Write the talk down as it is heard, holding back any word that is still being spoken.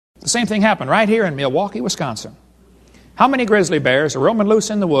same thing happened right here in Milwaukee, Wisconsin. How many grizzly bears are roaming loose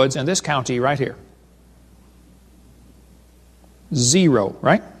in the woods in this county right here? 0,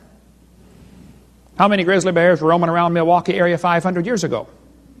 right? How many grizzly bears were roaming around Milwaukee area 500 years ago?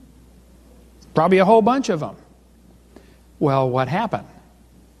 Probably a whole bunch of them. Well, what happened?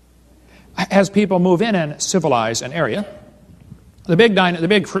 As people move in and civilize an area, the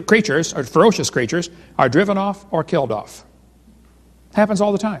big creatures, or ferocious creatures, are driven off or killed off. Happens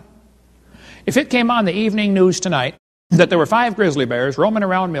all the time. If it came on the evening news tonight that there were 5 grizzly bears roaming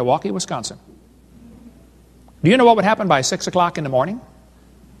around Milwaukee, Wisconsin, do you know what would happen by 6 o'clock in the morning?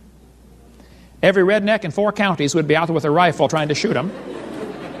 Every redneck in 4 counties would be out there with a rifle trying to shoot them.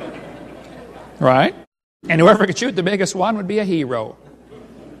 Right? And whoever could shoot the biggest one would be a hero.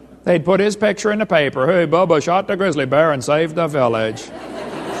 They'd put his picture in the paper. Hey, Bubba shot the grizzly bear and saved the village.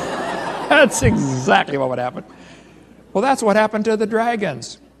 That's exactly what would happen. Well, that's what happened to the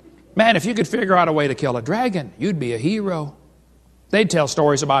dragons. Man, if you could figure out a way to kill a dragon, you'd be a hero. They'd tell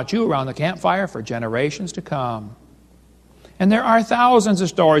stories about you around the campfire for generations to come. And there are thousands of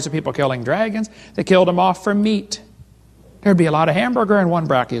stories of people killing dragons. They killed them off for meat. There'd be a lot of hamburger in one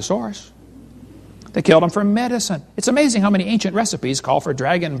brachiosaurus. They killed them for medicine. It's amazing how many ancient recipes call for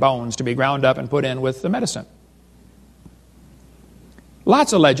dragon bones to be ground up and put in with the medicine.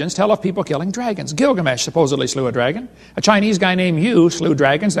 Lots of legends tell of people killing dragons. Gilgamesh supposedly slew a dragon. A Chinese guy named Yu slew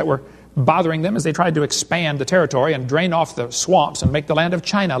dragons that were bothering them as they tried to expand the territory and drain off the swamps and make the land of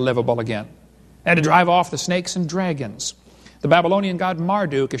China livable again. They had to drive off the snakes and dragons. The Babylonian god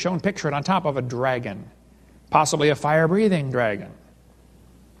Marduk is shown pictured on top of a dragon, possibly a fire-breathing dragon.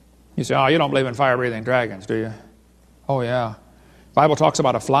 You say, oh, you don't believe in fire-breathing dragons, do you? Oh, yeah. The Bible talks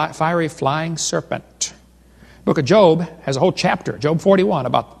about a fiery flying serpent. Book of Job has a whole chapter, Job 41,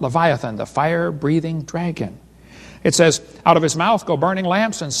 about Leviathan, the fire-breathing dragon. It says, out of his mouth go burning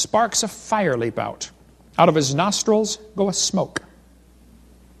lamps and sparks of fire leap out. Out of his nostrils go a smoke.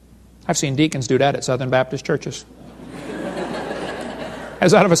 I've seen deacons do that at Southern Baptist churches.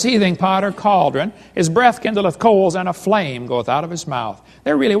 As out of a seething pot or cauldron, his breath kindleth coals, and a flame goeth out of his mouth.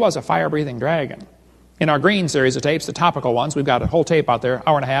 There really was a fire-breathing dragon. In our green series of tapes, the topical ones, we've got a whole tape out there,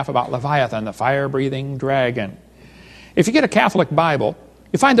 hour and a half, about Leviathan, the fire-breathing dragon. If you get a Catholic Bible,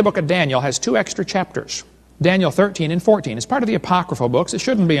 you find the book of Daniel has 2 extra chapters. Daniel 13 and 14. It's part of the apocryphal books. It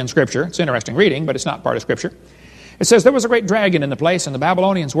shouldn't be in Scripture. It's interesting reading, but it's not part of Scripture. It says, there was a great dragon in the place, and the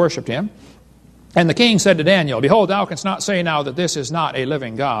Babylonians worshipped him. And the king said to Daniel, behold, thou canst not say now that this is not a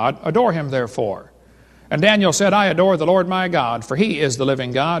living God. Adore him therefore. And Daniel said, I adore the Lord my God, for he is the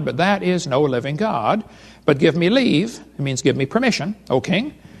living God, but that is no living God. But give me leave, it means give me permission, O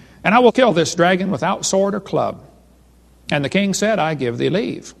king, and I will kill this dragon without sword or club. And the king said, I give thee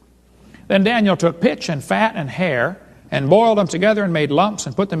leave. Then Daniel took pitch and fat and hair, and boiled them together and made lumps,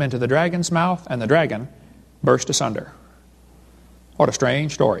 and put them into the dragon's mouth, and the dragon burst asunder. What a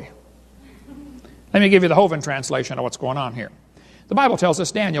strange story. Let me give you the Hovind translation of what's going on here. The Bible tells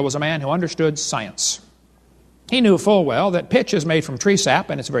us Daniel was a man who understood science. He knew full well that pitch is made from tree sap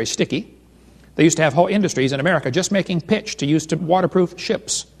and it's very sticky. They used to have whole industries in America just making pitch to use to waterproof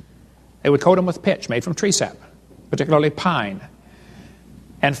ships. They would coat them with pitch made from tree sap, particularly pine.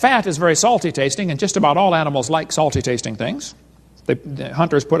 And fat is very salty tasting, and just about all animals like salty tasting things. The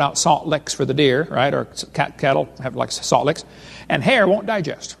hunters put out salt licks for the deer, right, or cattle have like salt licks. And hair won't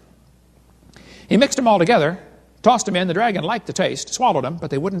digest. He mixed them all together, tossed them in. The dragon liked the taste, swallowed them, but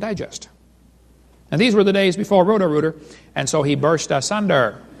they wouldn't digest. And these were the days before Roto-Rooter, and so he burst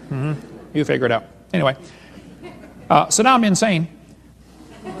asunder. You figure it out. Anyway, Saddam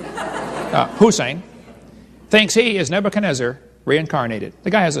Hussein thinks he is Nebuchadnezzar reincarnated. The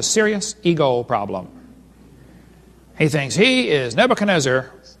guy has a serious ego problem. He thinks he is Nebuchadnezzar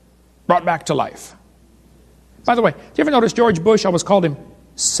brought back to life. By the way, do you ever notice George Bush always called him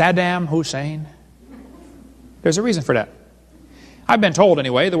Saddam Hussein? There's a reason for that. I've been told,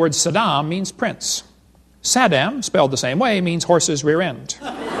 anyway, the word Saddam means prince. Saddam, spelled the same way, means horse's rear end.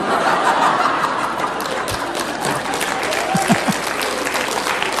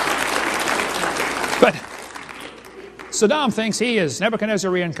 But Saddam thinks he is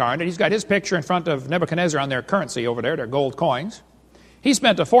Nebuchadnezzar reincarnated. He's got his picture in front of Nebuchadnezzar on their currency over there, their gold coins. He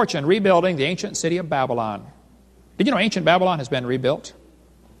spent a fortune rebuilding the ancient city of Babylon. Did you know ancient Babylon has been rebuilt?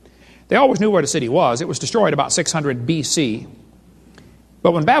 They always knew where the city was. It was destroyed about 600 BC.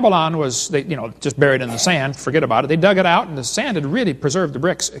 But when Babylon was, just buried in the sand, forget about it, they dug it out, and the sand had really preserved the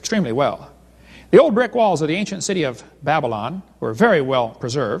bricks extremely well. The old brick walls of the ancient city of Babylon were very well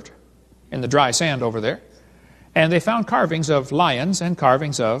preserved in the dry sand over there. And they found carvings of lions and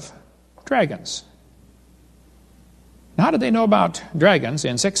carvings of dragons. Now, how did they know about dragons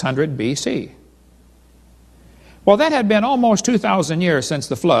in 600 BC? Well, that had been almost 2,000 years since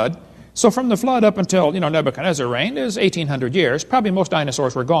the flood. So from the flood up until, Nebuchadnezzar reigned is 1,800 years. Probably most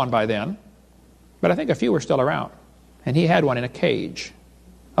dinosaurs were gone by then. But I think a few were still around. And he had one in a cage,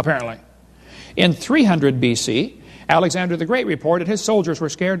 apparently. In 300 BC, Alexander the Great reported his soldiers were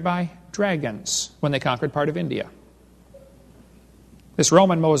scared by dragons when they conquered part of India. This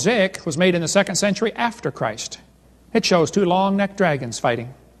Roman mosaic was made in the 2nd century after Christ. It shows 2 long-necked dragons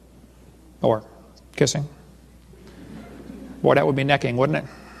fighting. Or kissing. Boy, that would be necking, wouldn't it?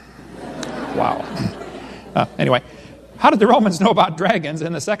 Wow. Anyway, how did the Romans know about dragons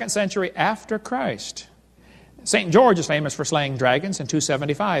in the 2nd century after Christ? St. George is famous for slaying dragons in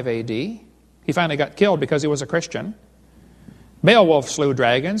 275 AD. He finally got killed because he was a Christian. Beowulf slew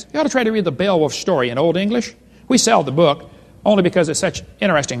dragons. You ought to try to read the Beowulf story in Old English. We sell the book only because it's such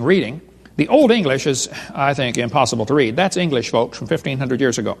interesting reading. The Old English is, I think, impossible to read. That's English, folks, from 1,500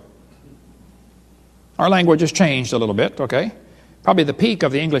 years ago. Our language has changed a little bit, okay? Probably the peak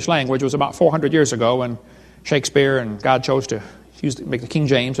of the English language was about 400 years ago when Shakespeare and God chose to make the King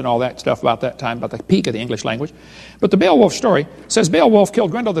James and all that stuff about that time, about the peak of the English language. But the Beowulf story says Beowulf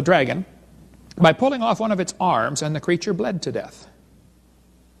killed Grendel the dragon by pulling off one of its arms, and the creature bled to death.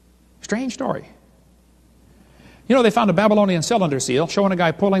 Strange story. They found a Babylonian cylinder seal showing a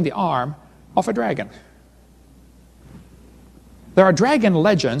guy pulling the arm off a dragon. There are dragon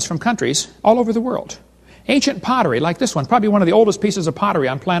legends from countries all over the world. Ancient pottery, like this one, probably one of the oldest pieces of pottery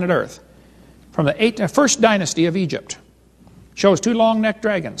on planet Earth, from the 1st dynasty of Egypt, shows 2 long-necked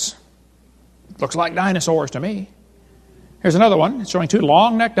dragons. Looks like dinosaurs to me. Here's another one showing 2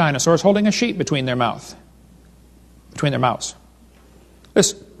 long-necked dinosaurs holding a sheep between their mouths.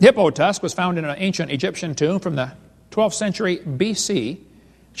 This hippo tusk was found in an ancient Egyptian tomb from the 12th century BC.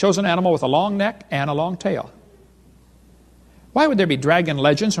 Shows an animal with a long neck and a long tail. Why would there be dragon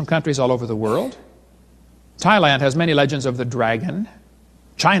legends from countries all over the world? Thailand has many legends of the dragon.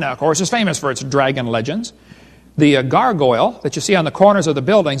 China, of course, is famous for its dragon legends. The gargoyle that you see on the corners of the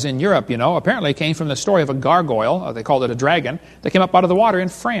buildings in Europe, apparently came from the story of a gargoyle, they called it a dragon, that came up out of the water in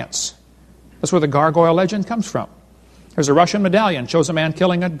France. That's where the gargoyle legend comes from. There's a Russian medallion, shows a man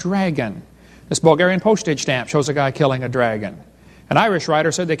killing a dragon. This Bulgarian postage stamp shows a guy killing a dragon. An Irish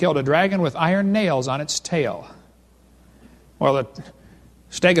writer said they killed a dragon with iron nails on its tail. Well, the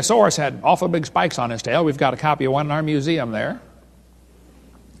Stegosaurus had awful big spikes on his tail. We've got a copy of one in our museum there.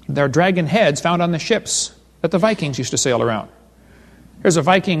 There are dragon heads found on the ships that the Vikings used to sail around. Here's a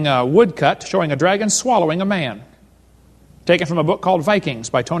Viking woodcut showing a dragon swallowing a man, taken from a book called Vikings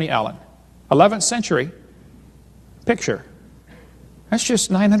by Tony Allen. 11th century picture. That's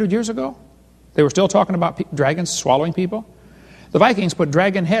just 900 years ago. They were still talking about dragons swallowing people. The Vikings put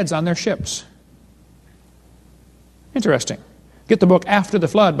dragon heads on their ships. Interesting. Get the book After the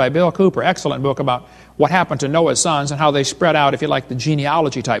Flood by Bill Cooper. Excellent book about what happened to Noah's sons and how they spread out, if you like the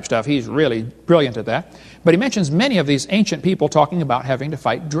genealogy type stuff. He's really brilliant at that. But he mentions many of these ancient people talking about having to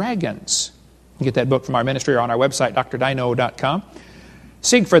fight dragons. You can get that book from our ministry or on our website, drdino.com.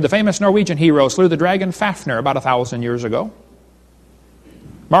 Siegfried, the famous Norwegian hero, slew the dragon Fafnir about 1,000 years ago.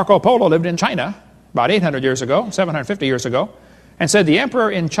 Marco Polo lived in China about 800 years ago, 750 years ago, and said the emperor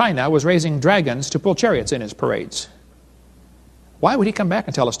in China was raising dragons to pull chariots in his parades. Why would he come back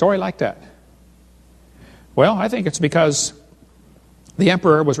and tell a story like that? Well, I think it's because the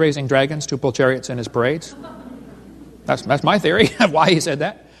emperor was raising dragons to pull chariots in his parades. That's my theory of why he said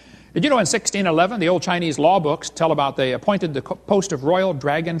that. Did you know in 1611 the old Chinese law books tell about they appointed the post of royal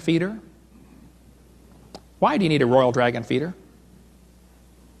dragon feeder? Why do you need a royal dragon feeder?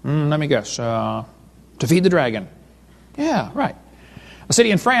 Let me guess. To feed the dragon. Yeah, right. A city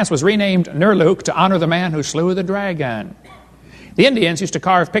in France was renamed Nerluc to honor the man who slew the dragon. The Indians used to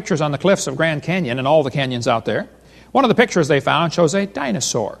carve pictures on the cliffs of Grand Canyon and all the canyons out there. One of the pictures they found shows a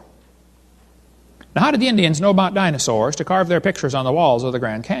dinosaur. Now, how did the Indians know about dinosaurs to carve their pictures on the walls of the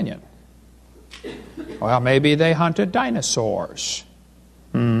Grand Canyon? Well, maybe they hunted dinosaurs.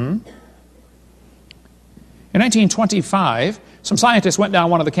 In 1925, some scientists went down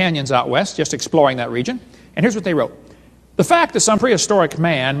one of the canyons out west, just exploring that region, and here's what they wrote. The fact that some prehistoric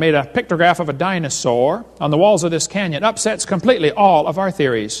man made a pictograph of a dinosaur on the walls of this canyon upsets completely all of our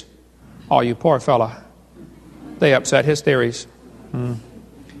theories. Oh, you poor fella. They upset his theories.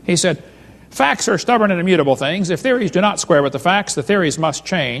 He said, facts are stubborn and immutable things. If theories do not square with the facts, the theories must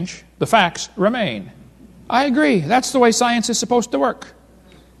change. The facts remain. I agree. That's the way science is supposed to work.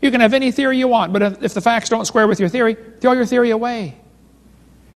 You can have any theory you want, but if the facts don't square with your theory, throw your theory away.